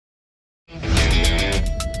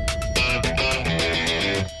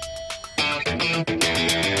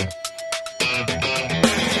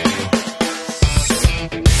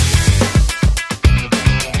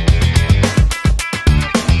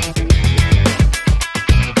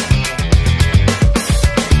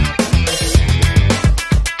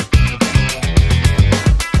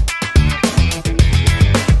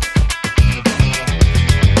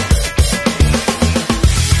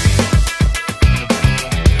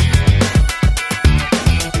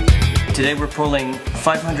Today we're pulling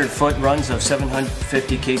 500-foot runs of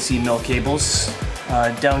 750 kc mill cables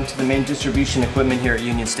down to the main distribution equipment here at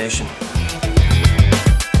Union Station.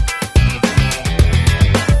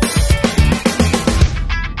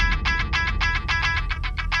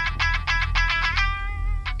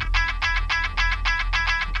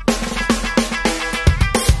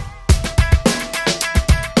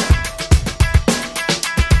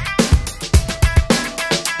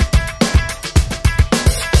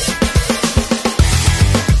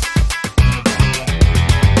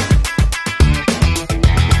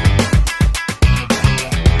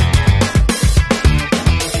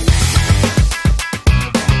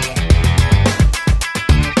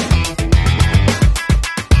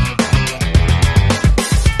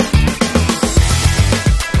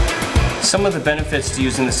 Some of the benefits to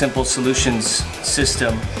using the SIMpull Solutions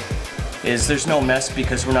system is there's no mess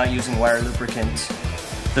because we're not using wire lubricant.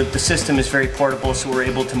 The system is very portable, so we're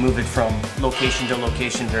able to move it from location to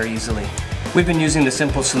location very easily. We've been using the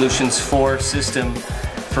SIMpull Solutions 4 system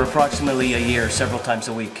for approximately a year, several times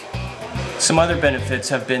a week. Some other benefits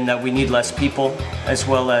have been that we need less people, as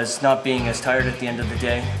well as not being as tired at the end of the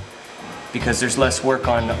day because there's less work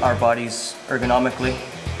on our bodies ergonomically.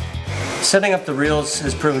 Setting up the reels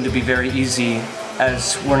has proven to be very easy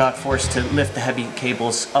as we're not forced to lift the heavy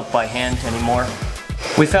cables up by hand anymore.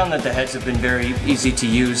 We found that the heads have been very easy to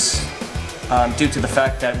use due to the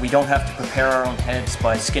fact that we don't have to prepare our own heads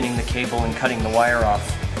by skinning the cable and cutting the wire off.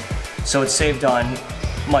 So it's saved on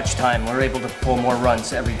much time. We're able to pull more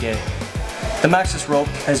runs every day. The Maxxis rope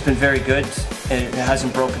has been very good. It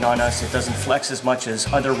hasn't broken on us. It doesn't flex as much as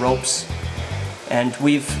other ropes. And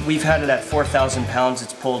we've had it at 4,000 pounds,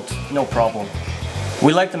 it's pulled no problem.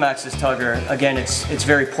 We like the Maxxis tugger. Again, it's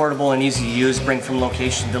very portable and easy to use, bring from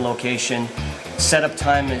location to location. Setup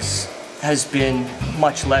time has been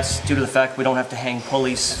much less due to the fact we don't have to hang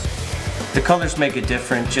pulleys. The colors make it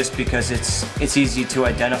different just because it's easy to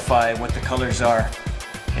identify what the colors are.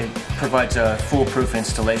 It provides a foolproof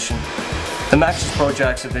installation. The Maxxis Pro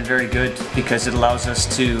jacks have been very good because it allows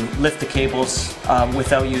us to lift the cables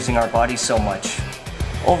without using our bodies so much.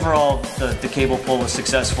 Overall, the cable pull was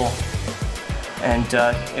successful and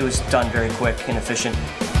it was done very quick and efficient.